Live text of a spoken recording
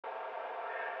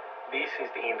This is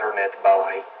the Internet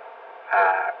Boy.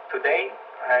 Today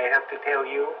I have to tell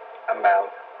you about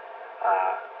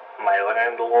my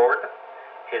landlord.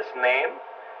 His name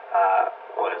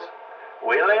was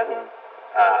Wilyard,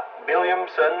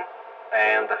 Billiamson,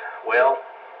 and well,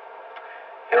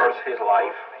 here's his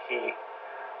life. He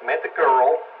met a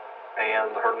girl,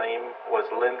 and her name was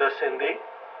Linda Cindy.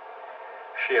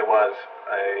 She was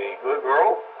a good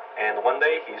girl, and one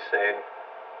day he said,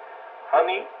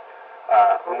 "Honey,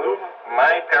 move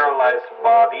my paralyzed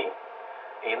body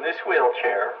in this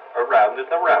wheelchair around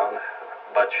and around,"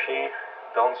 but she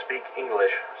don't speak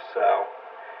English, so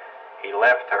he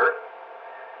left her,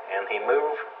 and he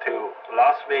moved to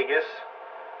Las Vegas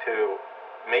to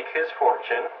make his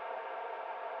fortune,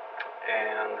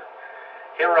 and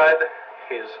he ride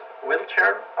his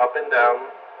wheelchair up and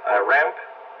down a ramp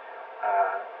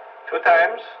 2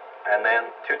 times, and then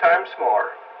 2 times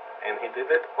more, and he did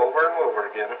it over and over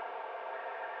again.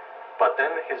 But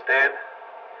then his dad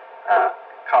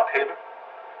caught him,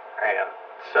 and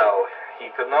so he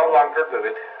could no longer do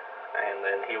it, and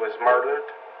then he was murdered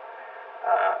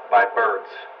by birds,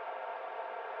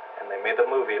 and they made a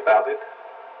movie about it.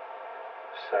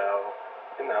 So,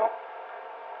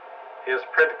 he's a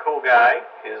pretty cool guy.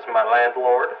 He's my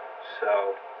landlord,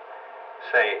 so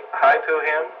say hi to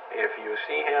him if you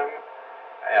see him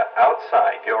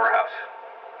outside your house.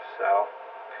 So,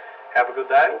 have a good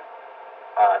day.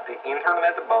 The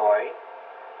Internet Boy.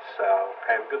 So,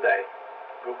 have a good day.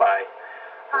 Goodbye.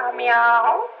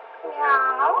 Meow,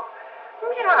 meow,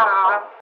 meow.